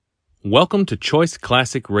Welcome to Choice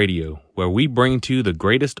Classic Radio, where we bring to you the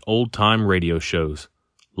greatest old-time radio shows.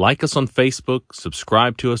 Like us on Facebook,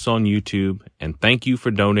 subscribe to us on YouTube, and thank you for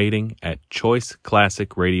donating at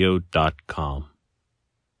choiceclassicradio.com.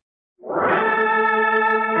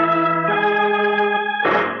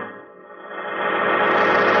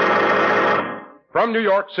 From New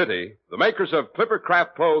York City, the makers of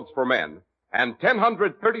Clippercraft Clothes for Men and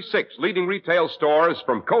 1,036 leading retail stores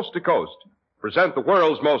from coast to coast present the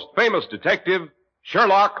world's most famous detective,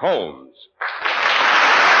 Sherlock Holmes.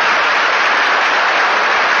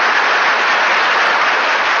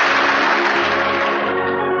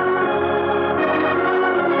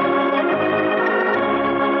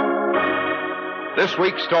 This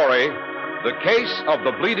week's story, The Case of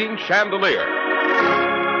the Bleeding Chandelier.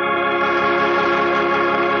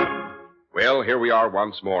 Well, here we are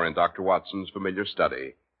once more in Dr. Watson's familiar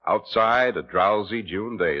study. Outside, a drowsy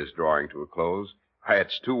June day is drawing to a close.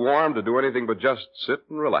 It's too warm to do anything but just sit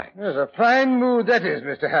and relax. Yes, a fine mood that is,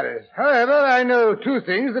 Mr. Harris. However, I know two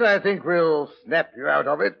things that I think will snap you out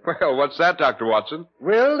of it. Well, what's that, Dr. Watson?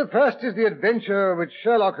 Well, the first is the adventure which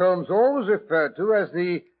Sherlock Holmes always referred to as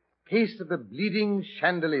the case of the bleeding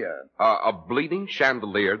chandelier. A bleeding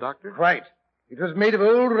chandelier, Doctor? Right. It was made of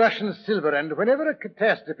old Russian silver, and whenever a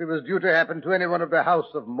catastrophe was due to happen to anyone of the house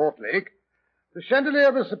of Mortlake, the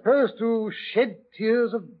chandelier was supposed to shed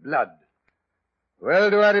tears of blood. Well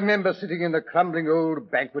do I remember sitting in the crumbling old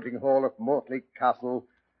banqueting hall of Mortlake Castle,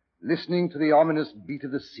 listening to the ominous beat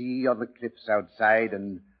of the sea on the cliffs outside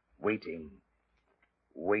and waiting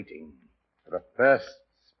for the first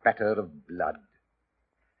spatter of blood.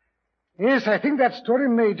 Yes, I think that story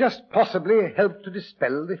may just possibly help to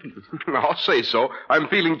dispel the heat. I'll say so. I'm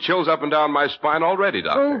feeling chills up and down my spine already,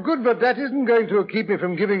 Doctor. Oh, good, but that isn't going to keep me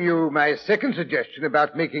from giving you my second suggestion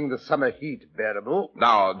about making the summer heat bearable.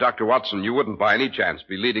 Now, Dr. Watson, you wouldn't by any chance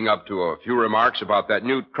be leading up to a few remarks about that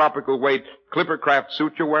new tropical weight Clippercraft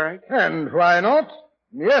suit you're wearing? And why not?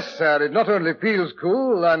 Yes, sir, it not only feels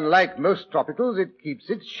cool, unlike most tropicals, it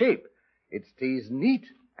keeps its shape. It stays neat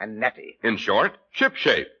and natty. In short,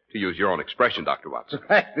 shipshape, to use your own expression, Dr. Watson.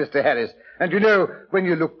 Right, Mr. Harris. And you know, when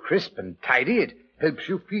you look crisp and tidy, it helps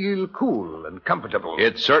you feel cool and comfortable.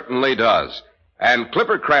 It certainly does. And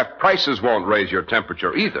Clippercraft prices won't raise your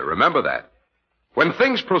temperature either. Remember that. When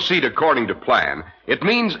things proceed according to plan, it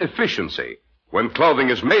means efficiency. When clothing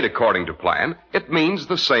is made according to plan, it means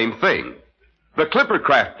the same thing. The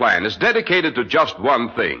Clippercraft plan is dedicated to just one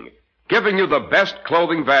thing, giving you the best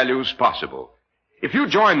clothing values possible. If you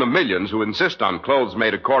join the millions who insist on clothes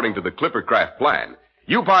made according to the Clippercraft plan,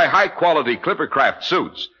 you buy high-quality Clippercraft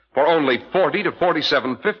suits for only $40 to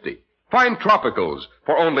 $47.50. Find tropicals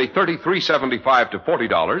for only $33.75 to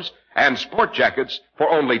 $40, and sport jackets for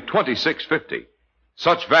only $26.50.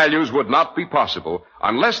 Such values would not be possible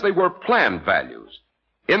unless they were planned values.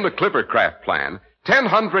 In the Clippercraft plan,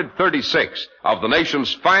 1,036 of the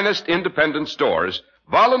nation's finest independent stores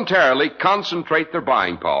voluntarily concentrate their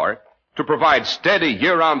buying power to provide steady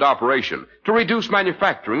year-round operation, to reduce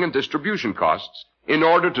manufacturing and distribution costs in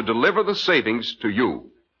order to deliver the savings to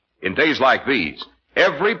you. In days like these,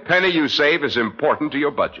 every penny you save is important to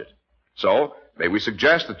your budget. So, may we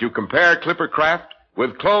suggest that you compare Clippercraft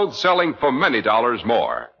with clothes selling for many dollars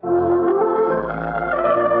more.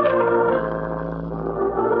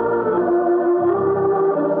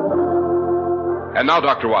 And now,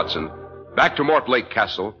 Dr. Watson, back to Mortlake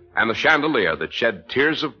Castle and the chandelier that shed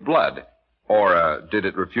tears of blood. Or did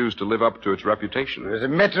it refuse to live up to its reputation? As a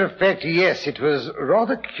matter of fact, yes, it was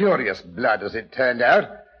rather curious blood, as it turned out.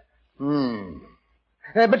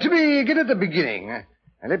 But to begin at the beginning,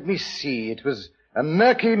 let me see, it was a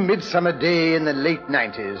murky midsummer day in the late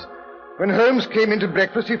 90s. When Holmes came in to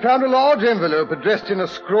breakfast, he found a large envelope addressed in a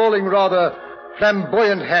scrawling, rather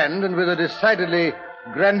flamboyant hand and with a decidedly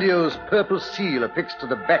grandiose purple seal affixed to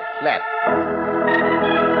the back flap.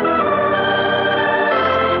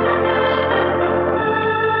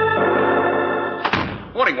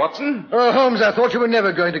 Morning, Watson. Oh, Holmes, I thought you were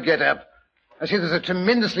never going to get up. I see there's a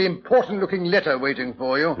tremendously important-looking letter waiting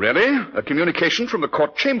for you. Really? A communication from the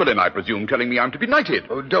court chamberlain, I presume, telling me I'm to be knighted.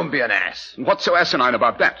 Oh, don't be an ass. What's so asinine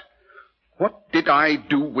about that? What did I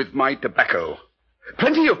do with my tobacco?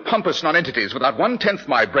 Plenty of pompous nonentities without 1/10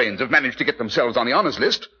 my brains have managed to get themselves on the honours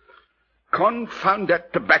list. Confound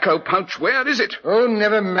that tobacco pouch. Where is it? Oh,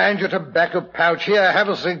 never mind your tobacco pouch. Here, have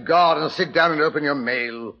a cigar and sit down and open your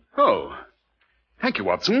mail. Oh. Thank you,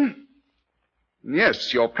 Watson.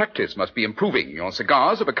 Yes, your practice must be improving. Your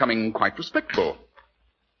cigars are becoming quite respectable.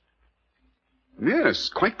 Yes,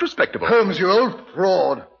 quite respectable. Holmes, you old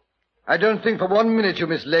fraud. I don't think for 1 minute you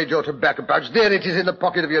mislaid your tobacco pouch. There it is in the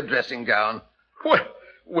pocket of your dressing gown. Well,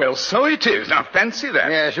 Well, so it is. Now, fancy that.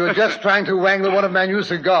 Yes, you were just trying to wangle one of my new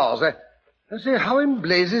cigars. I say, how in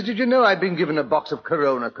blazes did you know I'd been given a box of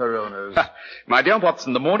Coronas? My dear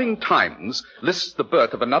Watson, the Morning Times lists the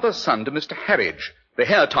birth of another son to Mr. Harridge, the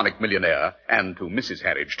hair tonic millionaire, and to Mrs.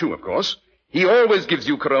 Harridge, too, of course. He always gives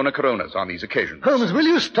you Coronas on these occasions. Holmes, will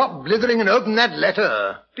you stop blithering and open that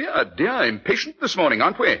letter? Dear, impatient this morning,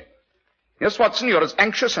 aren't we? Yes, Watson, you're as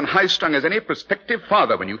anxious and high-strung as any prospective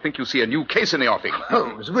father when you think you see a new case in the offing.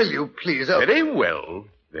 Holmes, will you please open? Very well,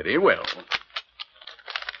 very well.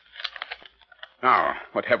 Now,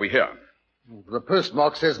 what have we here? The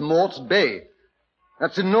postmark says Mort's Bay.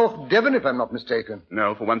 That's in North Devon, if I'm not mistaken.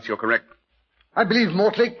 No, for once you're correct. I believe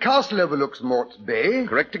Mortlake Castle overlooks Mort's Bay.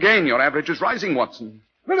 Correct again. Your average is rising, Watson.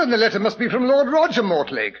 Well, then the letter must be from Lord Roger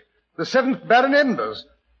Mortlake, the 7th Baron Embers.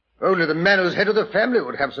 Only the man who's head of the family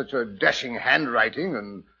would have such a dashing handwriting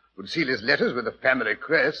and would seal his letters with the family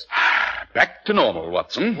crest. Back to normal,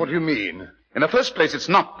 Watson. What do you mean? In the first place, it's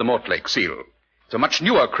not the Mortlake seal. It's a much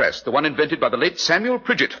newer crest, the one invented by the late Samuel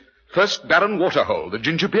Pridgett, 1st Baron Waterhole, the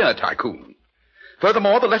ginger beer tycoon.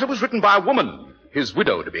 Furthermore, the letter was written by a woman, his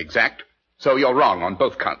widow to be exact, so you're wrong on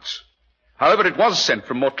both counts. However, it was sent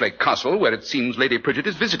from Mortlake Castle, where it seems Lady Pridgett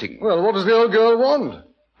is visiting. Well, what does the old girl want?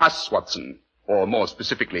 Us, Watson, or more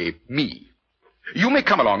specifically, me. You may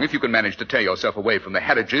come along if you can manage to tear yourself away from the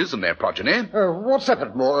Harridges and their progeny. What's up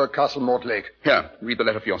at Castle Mortlake? Here, read the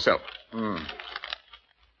letter for yourself.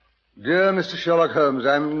 Dear Mr. Sherlock Holmes,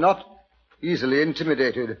 I'm not easily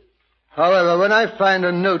intimidated. However, when I find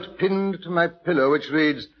a note pinned to my pillow which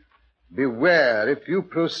reads, "Beware, if you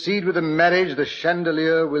proceed with the marriage, the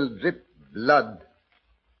chandelier will drip blood."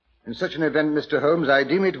 In such an event, Mr. Holmes, I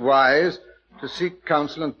deem it wise to seek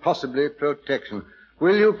counsel and possibly protection.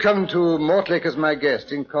 Will you come to Mortlake as my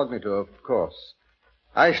guest, incognito, of course?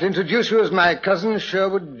 I shall introduce you as my cousin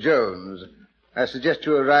Sherwood Jones. I suggest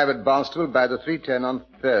you arrive at Barnstable by the 3:10 on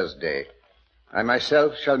Thursday. I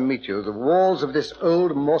myself shall meet you. The walls of this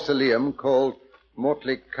old mausoleum called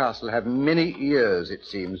Mortlake Castle have many ears, it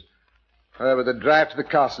seems. However, the drive to the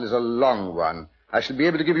castle is a long one. I shall be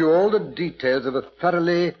able to give you all the details of a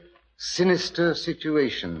thoroughly sinister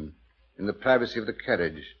situation in the privacy of the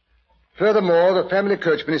carriage. Furthermore, the family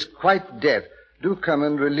coachman is quite deaf. Do come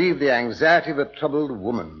and relieve the anxiety of a troubled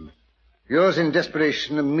woman. Yours in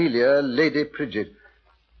desperation, Amelia, Lady Pridgett.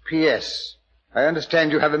 P.S. I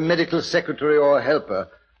understand you have a medical secretary or helper.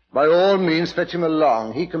 By all means, fetch him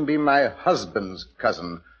along. He can be my husband's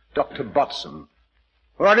cousin, Dr. Botsam.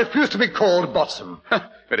 Or I refuse to be called Botsam.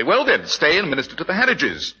 Very well, then. Stay and minister to the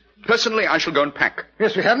Harridges. Personally, I shall go and pack.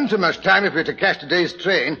 Yes, we haven't too much time if we're to catch today's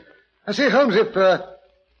train. I say, Holmes, if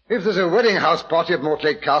there's a wedding house party at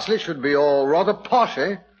Mortlake Castle, it should be all rather posh,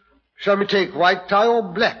 eh? Shall we take white tie or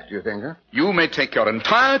black, do you think, huh? You may take your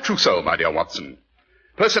entire trousseau, my dear Watson.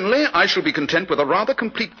 Personally, I shall be content with a rather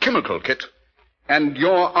complete chemical kit and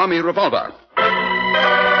your army revolver.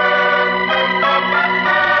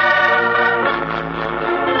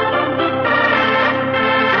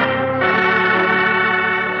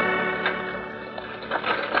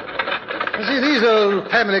 You see, these old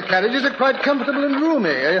family carriages are quite comfortable and roomy,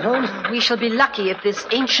 eh, Holmes? We shall be lucky if this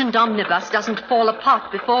ancient omnibus doesn't fall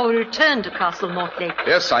apart before we return to Castle Mortlake.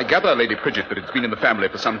 Yes, I gather, Lady Pridgett, that it's been in the family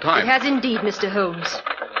for some time. It has indeed, Mr. Holmes.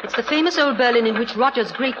 It's the famous old Berlin in which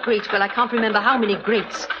Roger's great-great, well, I can't remember how many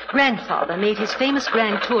greats, grandfather made his famous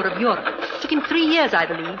grand tour of Europe. It took him 3 years, I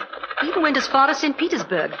believe. He even went as far as St.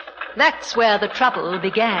 Petersburg. That's where the trouble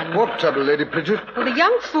began. What trouble, Lady Pridgett? Well, the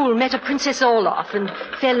young fool met a Princess Orloff and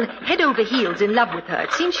fell head over heels in love with her.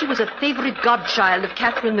 It seems she was a favorite godchild of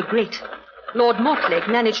Catherine the Great. Lord Mortlake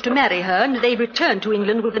managed to marry her, and they returned to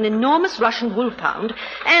England with an enormous Russian wolfhound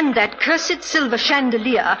and that cursed silver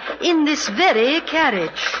chandelier in this very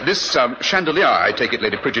carriage. This chandelier, I take it,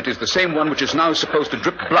 Lady Pridgett, is the same one which is now supposed to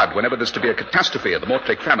drip blood whenever there's to be a catastrophe of the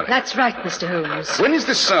Mortlake family. That's right, Mr. Holmes. When is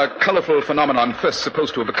this colourful phenomenon first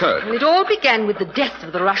supposed to have occurred? Well, it all began with the death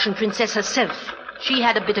of the Russian princess herself. She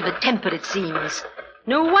had a bit of a temper, it seems.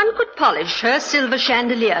 No one could polish her silver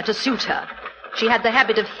chandelier to suit her. She had the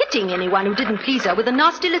habit of hitting anyone who didn't please her with a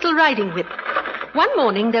nasty little riding whip. One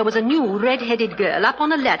morning there was a new red-headed girl up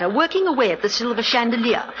on a ladder working away at the silver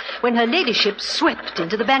chandelier when her ladyship swept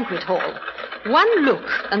into the banquet hall. One look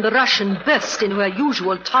and the Russian burst into her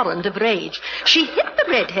usual torrent of rage. She hit the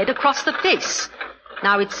redhead across the face.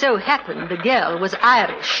 Now it so happened the girl was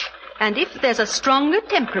Irish, And if there's a stronger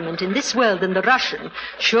temperament in this world than the Russian,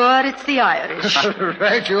 sure it's the Irish.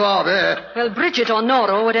 Right you are there. Well, Bridget or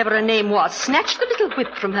Nora, or whatever her name was, snatched the little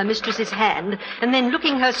whip from her mistress's hand, and then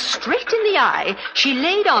looking her straight in the eye, she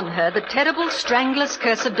laid on her the terrible strangler's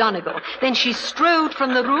curse of Donegal. Then she strode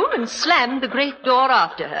from the room and slammed the great door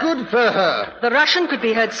after her. Good for her. The Russian could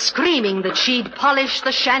be heard screaming that she'd polished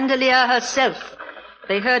the chandelier herself.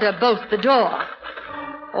 They heard her bolt the door.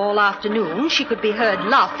 All afternoon, she could be heard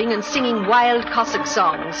laughing and singing wild Cossack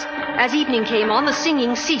songs. As evening came on, the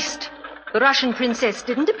singing ceased. The Russian princess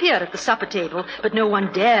didn't appear at the supper table, but no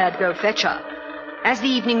one dared go fetch her. As the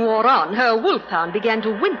evening wore on, her wolfhound began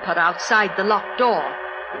to whimper outside the locked door.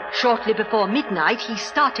 Shortly before midnight, he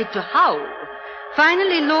started to howl.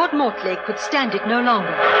 Finally, Lord Mortlake could stand it no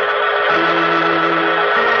longer.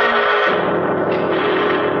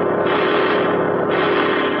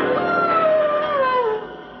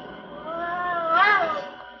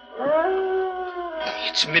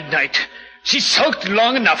 It's midnight. She's sulked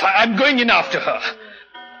long enough. I'm going in after her.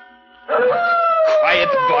 Quiet,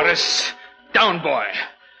 Boris. Down, boy.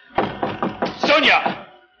 Sonia!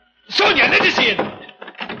 Sonia, let us in!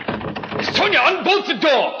 Sonia, unbolt the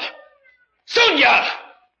door! Sonia!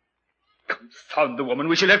 Confound the woman.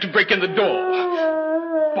 We shall have to break in the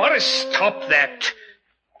door. Boris, stop that.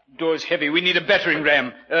 Door's heavy. We need a battering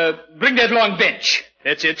ram. Bring that long bench.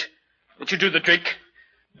 That's it. That should do the trick.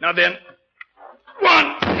 Now then...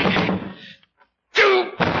 1,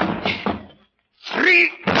 2,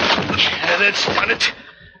 3. That's done it.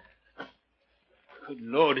 Good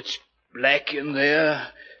Lord, it's black in there.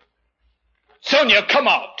 Sonia, come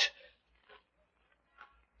out.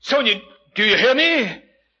 Sonia, do you hear me?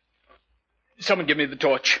 Someone give me the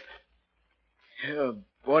torch.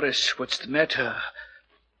 Boris, what's the matter?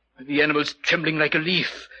 The animal's trembling like a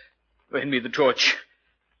leaf. Hand me the torch.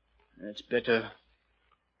 That's better.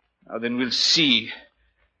 Now then we'll see.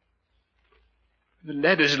 The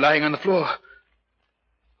ladder's lying on the floor.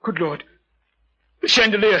 Good Lord. The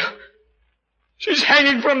chandelier. She's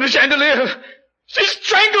hanging from the chandelier. She's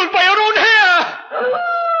strangled by her own hair.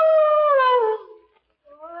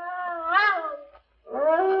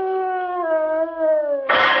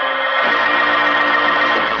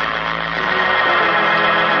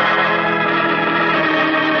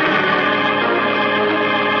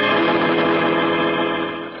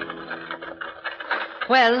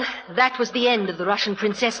 Well, that was the end of the Russian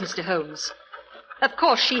princess, Mr. Holmes. Of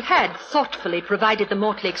course, she had thoughtfully provided the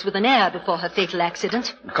Mortlake's with an heir before her fatal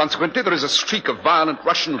accident. Consequently, there is a streak of violent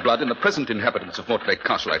Russian blood in the present inhabitants of Mortlake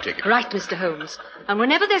Castle, I take it. Right, Mr. Holmes. And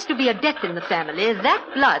whenever there's to be a death in the family, that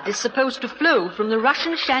blood is supposed to flow from the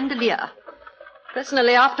Russian chandelier.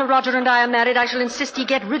 Personally, after Roger and I are married, I shall insist he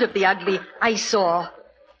get rid of the ugly eyesore.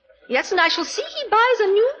 Yes, and I shall see he buys a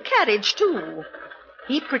new carriage, too.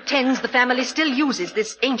 He pretends the family still uses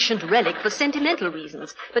this ancient relic for sentimental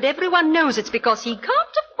reasons, but everyone knows it's because he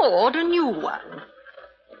can't afford a new one.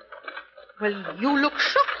 Well, you look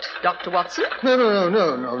shocked, Dr. Watson. No,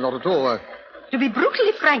 not at all. To be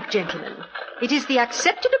brutally frank, gentlemen, it is the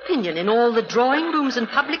accepted opinion in all the drawing rooms and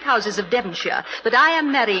public houses of Devonshire that I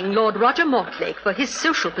am marrying Lord Roger Mortlake for his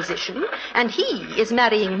social position, and he is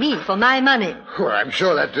marrying me for my money. Well, I'm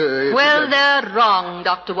sure that... Well, they're wrong,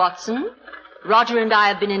 Dr. Watson. Roger and I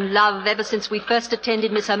have been in love ever since we first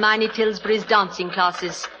attended Miss Hermione Tilsbury's dancing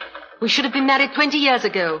classes. We should have been married 20 years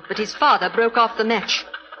ago, but his father broke off the match.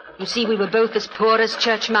 You see, we were both as poor as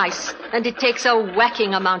church mice, and it takes a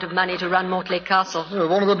whacking amount of money to run Mortlake Castle.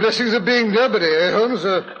 One of the blessings of being nobody, Holmes?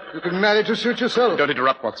 You can marry to suit yourself. Don't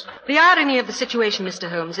interrupt, Watson. The irony of the situation, Mr.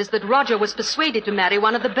 Holmes, is that Roger was persuaded to marry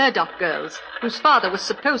one of the Burdock girls, whose father was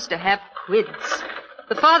supposed to have quids.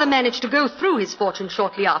 The father managed to go through his fortune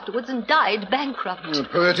shortly afterwards and died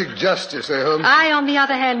bankrupt. Poetic justice, Holmes? I, on the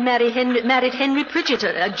other hand, married Henry Pridget,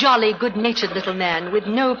 a jolly, good-natured little man with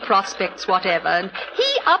no prospects whatever, and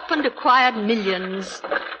he up and acquired millions.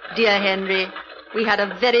 Dear Henry, we had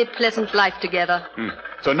a very pleasant life together.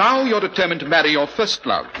 So now you're determined to marry your first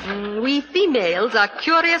love. We females are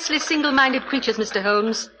curiously single-minded creatures, Mr.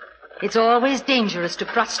 Holmes. It's always dangerous to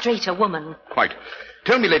frustrate a woman. Quite.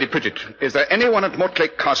 Tell me, Lady Pridget, is there anyone at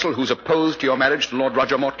Mortlake Castle who's opposed to your marriage to Lord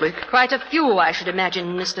Roger Mortlake? Quite a few, I should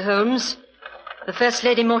imagine, Mr. Holmes. The First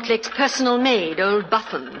Lady Mortlake's personal maid, old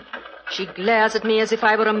Buffon. She glares at me as if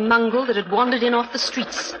I were a mongrel that had wandered in off the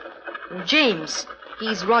streets. And James,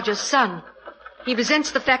 he's Roger's son. He resents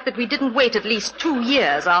the fact that we didn't wait at least 2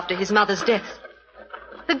 years after his mother's death.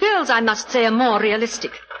 The girls, I must say, are more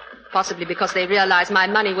realistic. Possibly because they realize my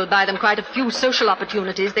money will buy them quite a few social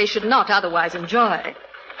opportunities they should not otherwise enjoy.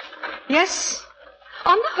 Yes,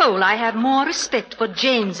 on the whole, I have more respect for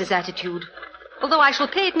James's attitude. Although I shall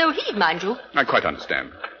pay it no heed, mind you. I quite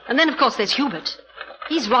understand. And then, of course, there's Hubert.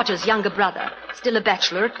 He's Roger's younger brother, still a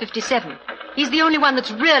bachelor at 57. He's the only one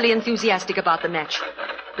that's really enthusiastic about the match.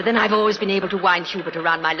 But then I've always been able to wind Hubert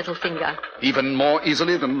around my little finger. Even more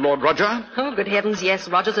easily than Lord Roger? Oh, good heavens, yes.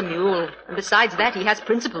 Roger's a mule. And besides that, he has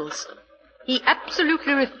principles. He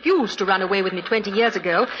absolutely refused to run away with me 20 years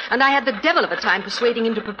ago, and I had the devil of a time persuading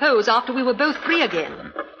him to propose after we were both free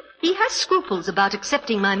again. He has scruples about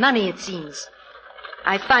accepting my money, it seems.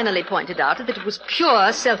 I finally pointed out that it was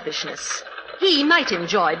pure selfishness. He might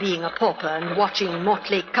enjoy being a pauper and watching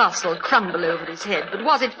Mortlake Castle crumble over his head, but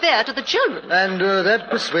was it fair to the children? And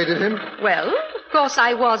that persuaded him? Well, of course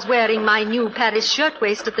I was wearing my new Paris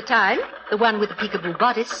shirtwaist at the time, the one with the peekaboo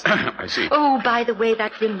bodice. I see. Oh, by the way,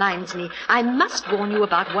 that reminds me. I must warn you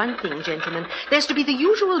about one thing, gentlemen. There's to be the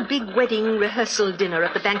usual big wedding rehearsal dinner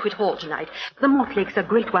at the banquet hall tonight. The Mortlakes are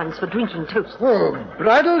great ones for drinking toasts. Oh,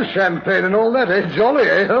 bridal champagne and all that, eh? Jolly,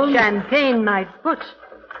 eh, Holmes? Champagne, my foot.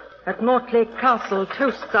 At Mortlake Castle,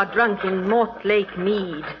 toasts are drunk in Mortlake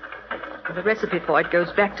mead. The recipe for it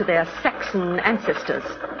goes back to their Saxon ancestors.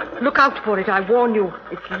 Look out for it, I warn you.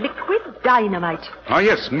 It's liquid dynamite. Ah,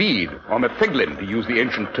 yes, mead, or metheglin, to use the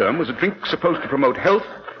ancient term, was a drink supposed to promote health,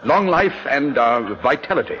 long life, and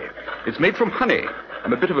vitality. It's made from honey.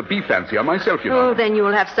 I'm a bit of a bee fancier myself, you know. Oh, then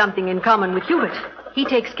you'll have something in common with Hubert. He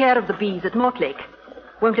takes care of the bees at Mortlake.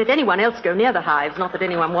 Won't let anyone else go near the hives. Not that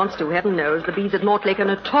anyone wants to, heaven knows. The bees at Mortlake are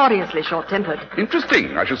notoriously short-tempered.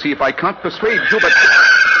 Interesting. I shall see if I can't persuade Hubert.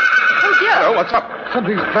 Oh, dear. Oh, what's up?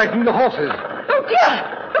 Something's frightened the horses. Oh,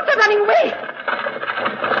 dear. Look, they're running away.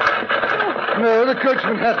 No, the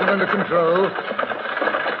coachman has them under control.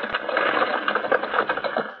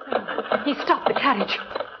 He stopped the carriage.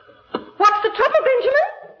 What's the trouble, Benjamin?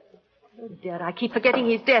 Oh, dear, I keep forgetting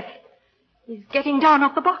he's deaf. He's getting down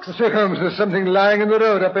off the box. Sir Holmes, there's something lying in the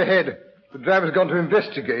road up ahead. The driver's gone to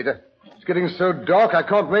investigate. It's getting so dark I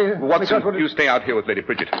can't wait. Watson, you stay out here with Lady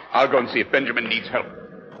Bridget. I'll go and see if Benjamin needs help.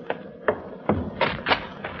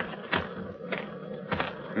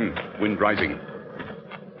 Wind rising.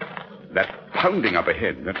 That pounding up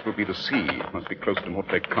ahead, that will be the sea. Must be close to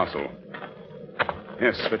Mortlake Castle.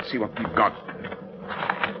 Yes, let's see what we've got.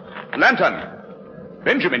 Lantern!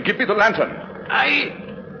 Benjamin, give me the lantern.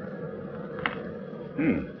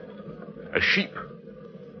 A sheep.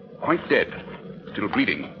 Quite dead. Still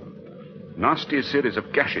bleeding. Nasty series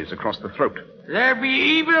of gashes across the throat. There be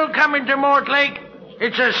evil coming to Mortlake.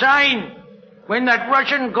 It's a sign. When that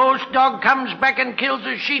Russian ghost dog comes back and kills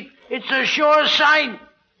a sheep, it's a sure sign.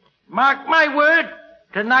 Mark my word,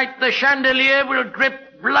 tonight the chandelier will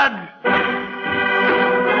drip blood.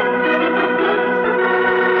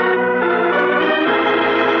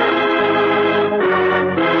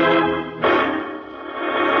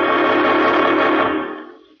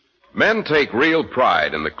 Men take real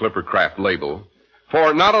pride in the Clippercraft label,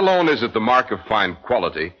 for not alone is it the mark of fine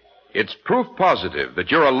quality, it's proof positive that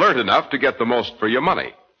you're alert enough to get the most for your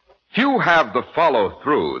money. Few have the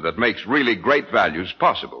follow-through that makes really great values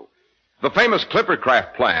possible. The famous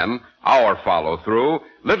Clippercraft plan, our follow-through,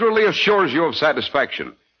 literally assures you of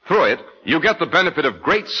satisfaction. Through it, you get the benefit of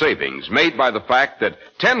great savings made by the fact that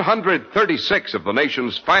 1,036 of the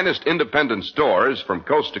nation's finest independent stores from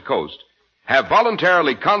coast to coast have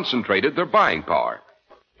voluntarily concentrated their buying power.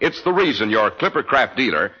 It's the reason your Clippercraft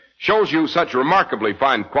dealer shows you such remarkably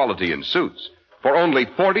fine quality in suits for only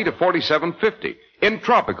 $40 to $47.50, in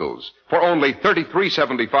tropicals for only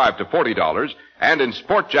 $33.75 to $40, and in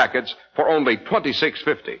sport jackets for only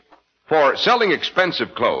 $26.50. For selling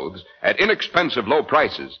expensive clothes at inexpensive low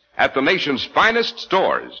prices at the nation's finest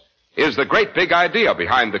stores is the great big idea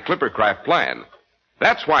behind the Clippercraft plan.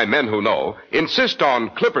 That's why men who know insist on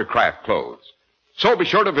Clippercraft clothes. So be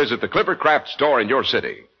sure to visit the Clippercraft store in your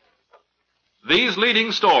city. These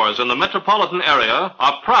leading stores in the metropolitan area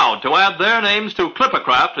are proud to add their names to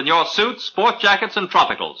Clippercraft in your suits, sport jackets, and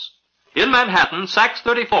tropicals. In Manhattan, Saks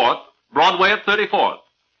 34th, Broadway at 34th.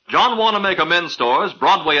 John Wanamaker Men's Stores,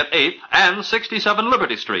 Broadway at 8th and 67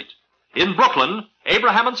 Liberty Street. In Brooklyn,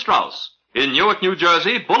 Abraham and Strauss. In Newark, New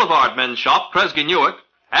Jersey, Boulevard Men's Shop, Kresge Newark.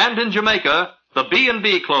 And in Jamaica, the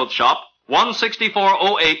B&B Clothes Shop,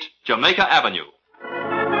 16408 Jamaica Avenue.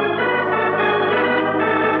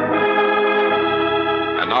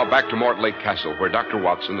 And now back to Mortlake Castle, where Dr.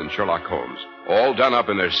 Watson and Sherlock Holmes, all done up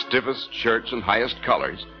in their stiffest shirts and highest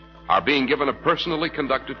collars, are being given a personally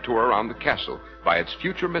conducted tour around the castle by its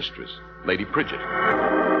future mistress, Lady Bridget.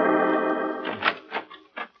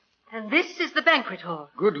 And this is the banquet hall.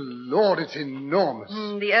 Good Lord, it's enormous.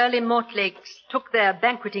 The early Mortlakes took their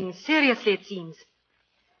banqueting seriously, it seems.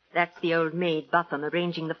 That's the old maid, Butham,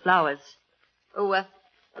 arranging the flowers. Oh,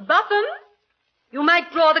 Butham? You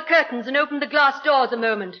might draw the curtains and open the glass doors a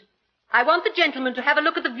moment. I want the gentleman to have a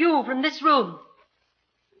look at the view from this room.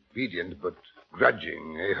 Obedient, but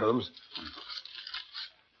grudging, eh, Holmes?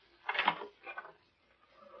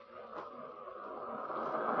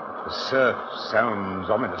 The surf sounds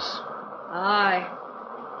ominous. Aye.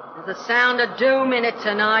 There's a sound of doom in it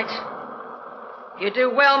tonight. You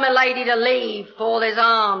do well, my lady, to leave before there's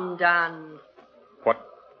harm done.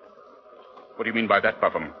 What do you mean by that,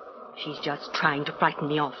 Buffum? She's just trying to frighten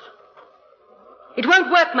me off. It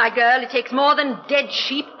won't work, my girl. It takes more than dead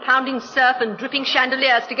sheep, pounding surf, and dripping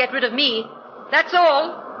chandeliers to get rid of me. That's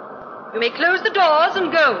all. You may close the doors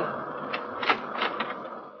and go.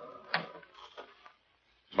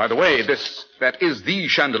 By the way, that is the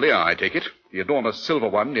chandelier, I take it. The enormous silver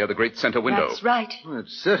one near the great center window. That's right. Well,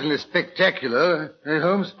 it's certainly spectacular, eh,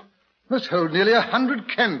 Holmes? Must hold nearly 100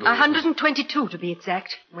 candles. 122 to be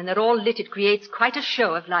exact. When they're all lit, it creates quite a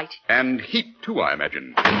show of light. And heat, too, I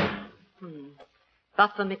imagine.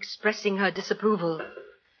 Buffum expressing her disapproval.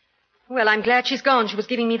 Well, I'm glad she's gone. She was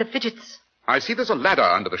giving me the fidgets. I see there's a ladder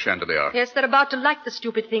under the chandelier. Yes, they're about to light the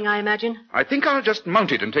stupid thing, I imagine. I think I'll just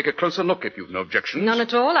mount it and take a closer look if you've no objections. None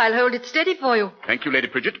at all. I'll hold it steady for you. Thank you, Lady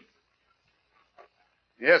Pridget.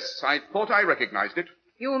 Yes, I thought I recognized it.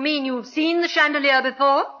 You mean you've seen the chandelier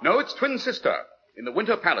before? No, it's twin sister in the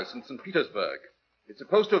Winter Palace in St. Petersburg. It's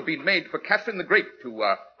supposed to have been made for Catherine the Great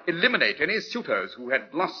to eliminate any suitors who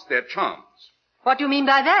had lost their charms. What do you mean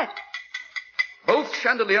by that? Both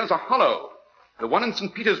chandeliers are hollow. The one in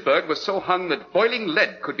St. Petersburg was so hung that boiling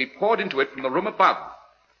lead could be poured into it from the room above.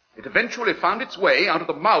 It eventually found its way out of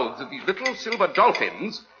the mouths of these little silver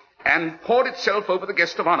dolphins and poured itself over the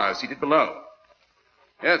guest of honor seated below.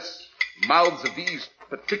 Yes, mouths of these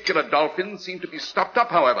particular dolphins seem to be stopped up,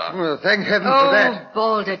 however. Well, thank heaven for that. Oh,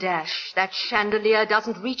 balderdash. That chandelier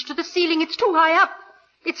doesn't reach to the ceiling. It's too high up.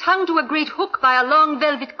 It's hung to a great hook by a long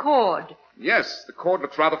velvet cord. Yes, the cord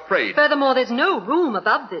looks rather frayed. Furthermore, there's no room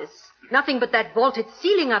above this. Nothing but that vaulted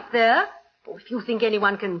ceiling up there. Oh, if you think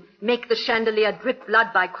anyone can make the chandelier drip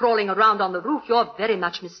blood by crawling around on the roof, you're very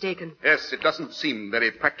much mistaken. Yes, it doesn't seem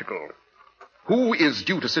very practical. Who is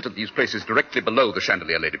due to sit at these places directly below the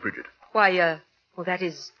chandelier, Lady Bridget? Why, that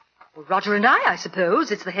is Roger and I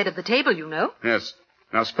suppose. It's the head of the table, you know. Yes.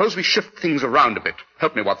 Now, suppose we shift things around a bit.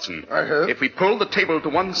 Help me, Watson. I hope. If we pull the table to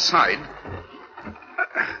one side...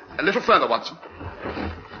 A little further, Watson.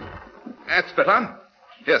 That's better.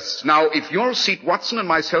 Yes. Now, if you'll seat Watson and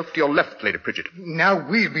myself to your left, Lady Pridget. Now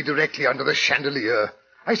we'll be directly under the chandelier.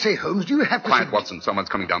 I say, Holmes, do you have to... Quiet, Watson. Someone's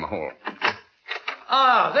coming down the hall.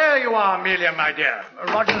 Ah, there you are, Amelia, my dear.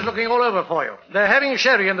 Roger's looking all over for you. They're having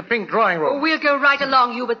sherry in the pink drawing room. Oh, we'll go right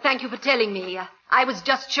along, Hubert. Thank you for telling me. I was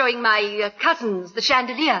just showing my cousins the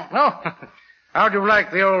chandelier. Oh, how do you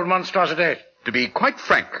like the old monstrosity? To be quite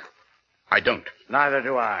frank, I don't. Neither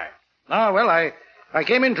do I. Ah, well, I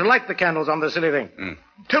came in to light the candles on the silly thing.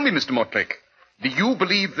 Tell me, Mr. Mortlake, do you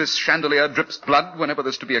believe this chandelier drips blood whenever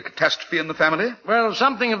there's to be a catastrophe in the family? Well,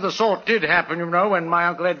 something of the sort did happen, you know, when my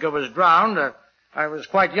Uncle Edgar was drowned. I was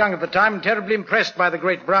quite young at the time and terribly impressed by the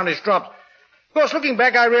great brownish drops. Of course, looking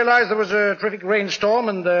back, I realized there was a terrific rainstorm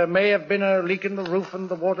and there may have been a leak in the roof and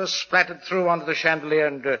the water splattered through onto the chandelier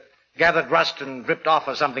and gathered rust and dripped off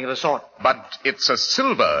or something of the sort. But it's a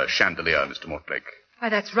silver chandelier, Mr. Mortlake. Why,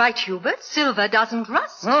 that's right, Hubert. Silver doesn't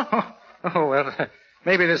rust. Oh, well,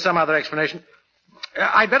 maybe there's some other explanation.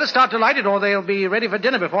 I'd better start to light it or they'll be ready for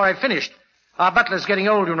dinner before I've finished. Our butler's getting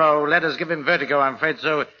old, you know. Letters give him vertigo, I'm afraid,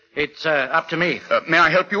 so it's up to me. May I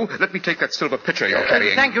help you? Let me take that silver pitcher you're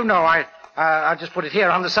carrying. Thank you, no. I'll just put it here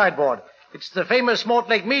on the sideboard. It's the famous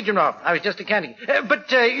Mortlake mead, you know. I was just decanting.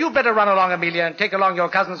 But you better run along, Amelia, and take along your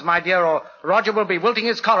cousins, my dear, or Roger will be wilting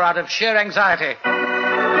his collar out of sheer anxiety.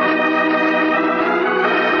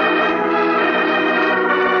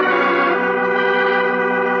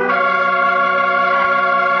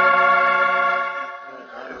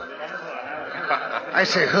 I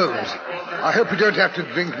say, Holmes, I hope you don't have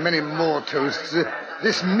to drink many more toasts.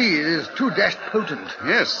 This mead is too dashed potent.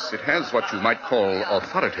 Yes, it has what you might call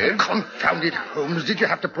authority. Confound it, Holmes. Did you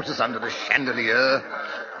have to put us under the chandelier?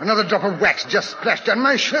 Another drop of wax just splashed down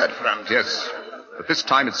my shirt front. Yes, but this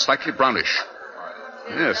time it's slightly brownish.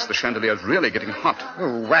 Yes, the chandelier's really getting hot.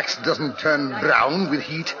 Oh, wax doesn't turn brown with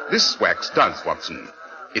heat. This wax does, Watson.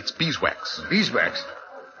 It's beeswax. Beeswax?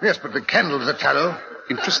 Yes, but the candles are tallow.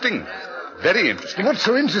 Interesting. Very interesting. What's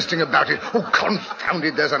so interesting about it? Oh, confound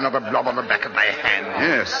it, there's another blob on the back of my hand.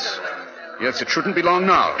 Yes, it shouldn't be long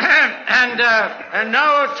now. And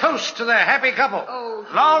now a toast to the happy couple. Oh,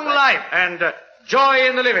 long life and joy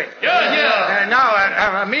in the living. Yeah.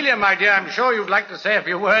 Now, Amelia, my dear, I'm sure you'd like to say a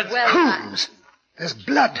few words. Well, Holmes, there's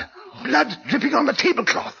blood. Blood dripping on the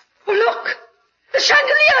tablecloth. Oh, look! The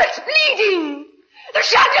chandelier is bleeding! The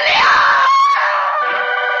chandelier!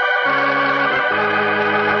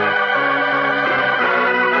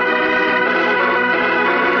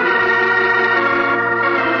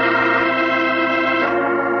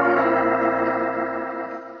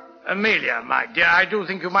 Amelia, my dear, I do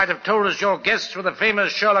think you might have told us your guests were the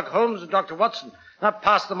famous Sherlock Holmes and Dr. Watson, not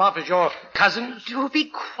passed them off as your cousins. Do be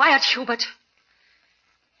quiet, Hubert.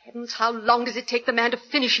 Heavens, how long does it take the man to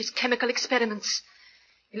finish his chemical experiments?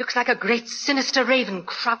 He looks like a great sinister raven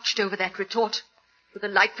crouched over that retort, with the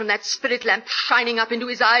light from that spirit lamp shining up into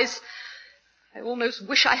his eyes. I almost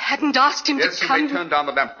wish I hadn't asked him to come. Yes, you may turn down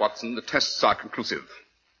the lamp, Watson. The tests are conclusive.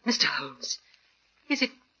 Mr. Holmes, is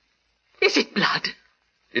it blood?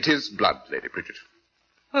 It is blood, Lady Bridget.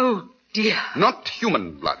 Oh, dear. Not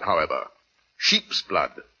human blood, however. Sheep's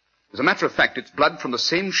blood. As a matter of fact, it's blood from the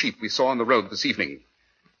same sheep we saw on the road this evening.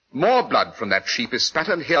 More blood from that sheep is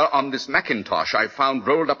spattered here on this mackintosh I found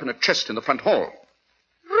rolled up in a chest in the front hall.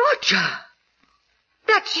 Roger!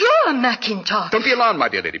 That's your Mackintosh. Don't be alarmed, my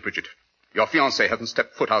dear Lady Bridget. Your fiancé hasn't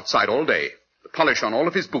stepped foot outside all day. The polish on all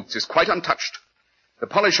of his boots is quite untouched. The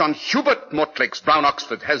polish on Hubert Mortlake's brown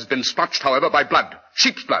Oxford has been splotched, however, by blood.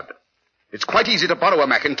 Sheep's blood. It's quite easy to borrow a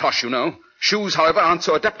Mackintosh, you know. Shoes, however, aren't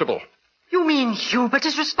so adaptable. You mean Hubert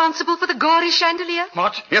is responsible for the gory chandelier?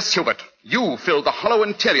 What? Yes, Hubert. You filled the hollow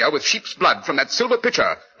interior with sheep's blood from that silver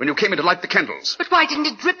pitcher when you came in to light the candles. But why didn't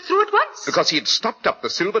it drip through at once? Because he had stopped up the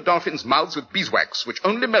silver dolphins' mouths with beeswax, which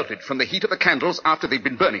only melted from the heat of the candles after they'd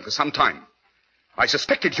been burning for some time. I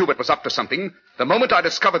suspected Hubert was up to something the moment I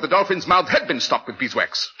discovered the dolphin's mouth had been stopped with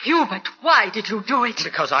beeswax. Hubert, why did you do it?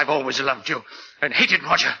 Because I've always loved you and hated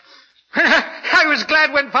Roger. I was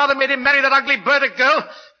glad when Father made him marry that ugly Burdick girl.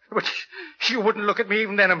 But you wouldn't look at me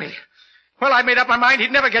even then, Amelia. Well, I made up my mind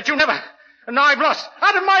he'd never get you, never. And now I've lost.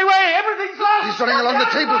 Out of my way! Everything's lost! He's running along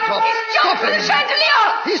the tabletop. He's Stop jumped for the him! chandelier!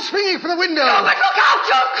 He's swinging for the window. Hubert, look out!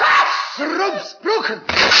 You'll crash! The rope's broken.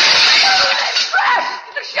 They've crashed!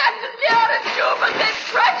 The chandelier and Hubert, they've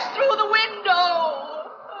crashed through the window!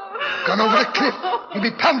 Gone over the cliff. He'll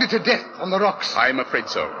be pounded to death on the rocks. I'm afraid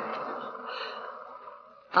so.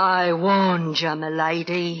 I warned you,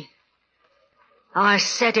 milady. I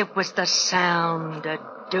said it was the sound of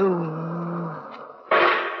doom.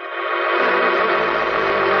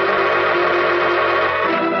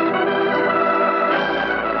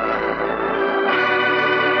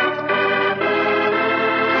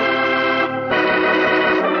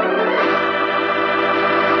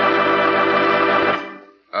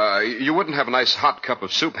 You wouldn't have a nice hot cup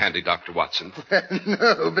of soup handy, Dr. Watson.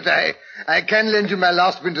 No, but I can lend you my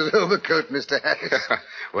last winter's overcoat, Mr. Harris.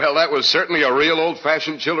 Well, that was certainly a real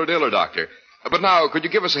old-fashioned chiller-diller, Doctor. But now, could you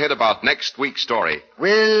give us a hint about next week's story?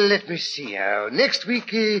 Well, let me see now. Next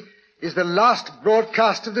week is the last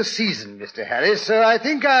broadcast of the season, Mr. Harris, so I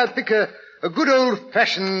think I'll pick a good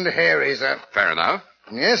old-fashioned hair-raiser. Fair enough.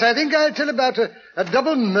 Yes, I think I'll tell about a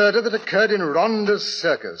double murder that occurred in Ronda's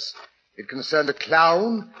circus. It concerned a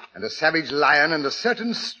clown and a savage lion and a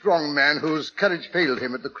certain strong man whose courage failed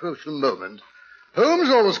him at the crucial moment. Holmes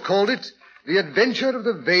always called it The Adventure of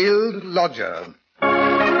the Veiled Lodger.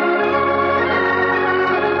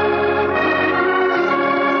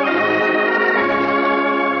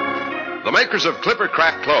 The makers of Clipper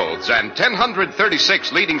Craft Clothes and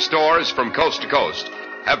 1,036 leading stores from coast to coast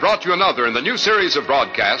have brought you another in the new series of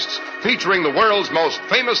broadcasts featuring the world's most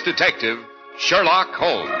famous detective, Sherlock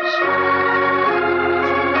Holmes.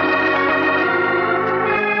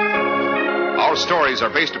 Our stories are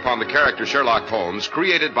based upon the character Sherlock Holmes,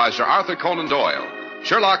 created by Sir Arthur Conan Doyle.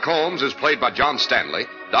 Sherlock Holmes is played by John Stanley,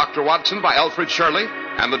 Dr. Watson by Alfred Shirley,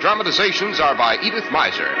 and the dramatizations are by Edith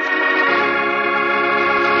Meiser.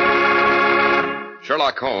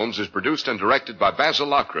 Sherlock Holmes is produced and directed by Basil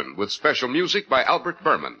Lochran, with special music by Albert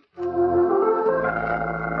Berman.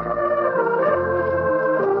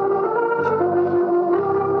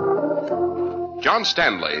 John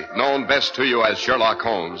Stanley, known best to you as Sherlock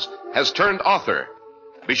Holmes, has turned author.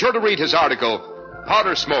 Be sure to read his article,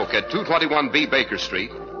 Powder Smoke at 221B Baker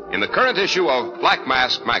Street, in the current issue of Black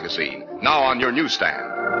Mask magazine, now on your newsstand.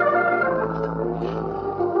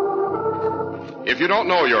 If you don't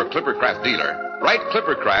know your Clippercraft dealer, write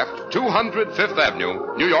Clippercraft, 200 Fifth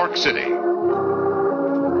Avenue, New York City.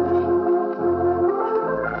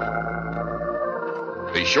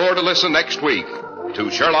 Be sure to listen next week to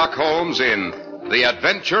Sherlock Holmes in The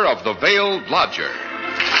Adventure of the Veiled Lodger.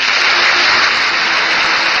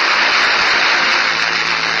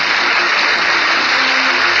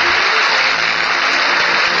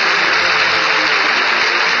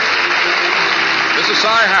 This is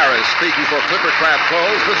Cy Harris speaking for Clippercraft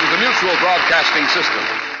Clothes. This is the Mutual Broadcasting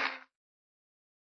System.